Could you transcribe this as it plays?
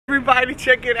Everybody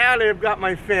check it out. I've got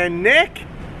my fan Nick.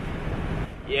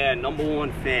 Yeah,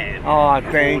 #1 fan. Oh,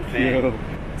 thank you.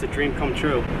 It's a dream come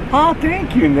true. Oh,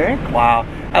 thank you, Nick. Wow,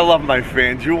 I love my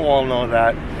fans. You all know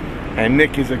that. And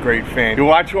Nick is a great fan. You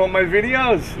watch all my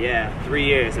videos? Yeah, 3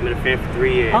 years. I've been a fan for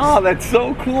 3 years. Oh, that's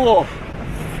so cool.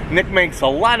 Nick makes a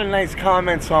lot of nice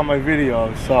comments on my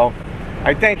videos, so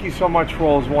I thank you so much for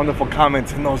all those wonderful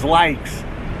comments and those likes.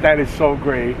 That is so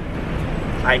great.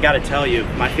 I gotta tell you,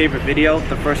 my favorite video,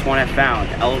 the first one I found,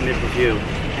 Element Review,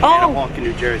 Manahawk in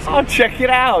New Jersey. Oh, check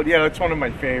it out. Yeah, that's one of my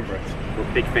favorites. We're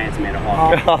big fans of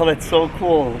Manahawk. Oh, that's so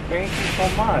cool. Thank you so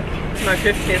much. It's my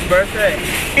 15th birthday.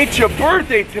 It's your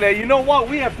birthday today. You know what?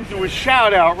 We have to do a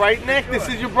shout out, right, Nick? Sure. This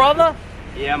is your brother?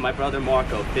 Yeah, my brother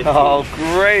Marco, 15. Oh,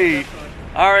 great.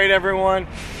 All right, everyone.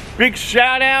 Big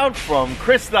shout out from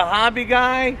Chris the Hobby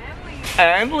Guy.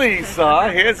 And Lisa.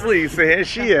 Here's Lisa. Here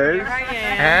she is. Here I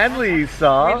am. And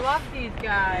Lisa. We love these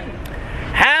guys.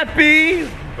 Happy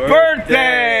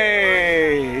birthday!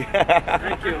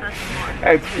 Thank you.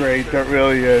 That's great. That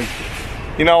really is.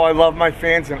 You know, I love my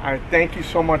fans, and I thank you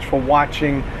so much for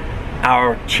watching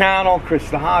our channel, Chris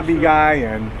the Hobby Guy,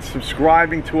 and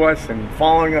subscribing to us and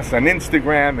following us on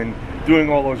Instagram and doing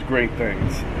all those great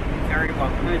things. Very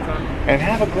welcome. Anytime. And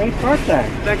have a great birthday.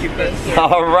 Thank you, Chris.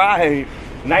 All right.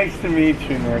 Nice to meet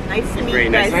you, Nick. Nice to meet Great,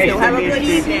 you guys nice too. Have a good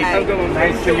evening. Have a good one.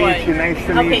 Nice to meet you. Nice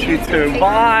to meet you too.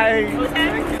 Bye.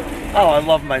 Oh, I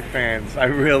love my fans. I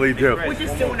really do. We're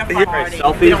just doing a Yeah. party.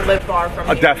 Selfie? We don't live far from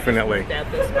here. Definitely.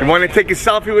 You want to take a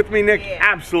selfie with me, Nick? Yeah.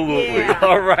 Absolutely. Yeah.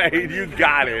 All right. You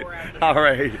got it. All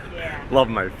right. Yeah. Love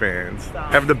my fans.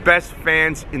 I have the best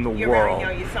fans in the world.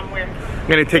 You're somewhere. I'm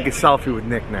going to take a selfie with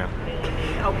Nick now.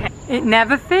 Okay. It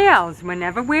never fails.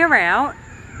 Whenever we're out,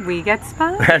 we get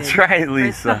spotted. That's right,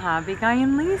 Chris the Lisa. Hobby Guy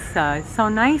and Lisa. It's so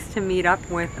nice to meet up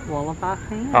with all of our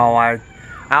fans. Oh,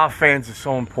 our fans are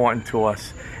so important to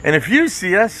us. And if you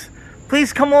see us,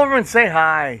 please come over and say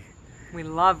hi. We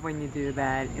love when you do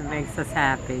that. It makes us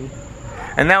happy.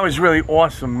 And that was really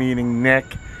awesome meeting Nick,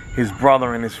 his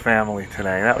brother, and his family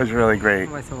today. That was really great.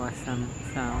 It was awesome.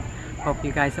 So, hope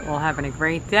you guys are all having a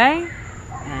great day.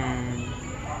 And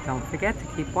don't forget to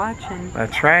keep watching.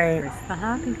 That's right. Chris the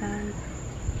Hobby Guy.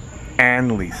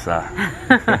 And Lisa.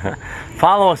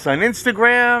 Follow us on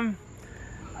Instagram.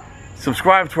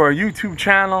 Subscribe to our YouTube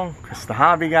channel, Chris the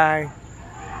Hobby Guy.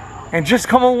 And just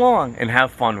come along and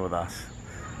have fun with us.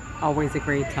 Always a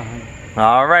great time.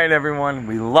 All right, everyone.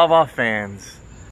 We love our fans.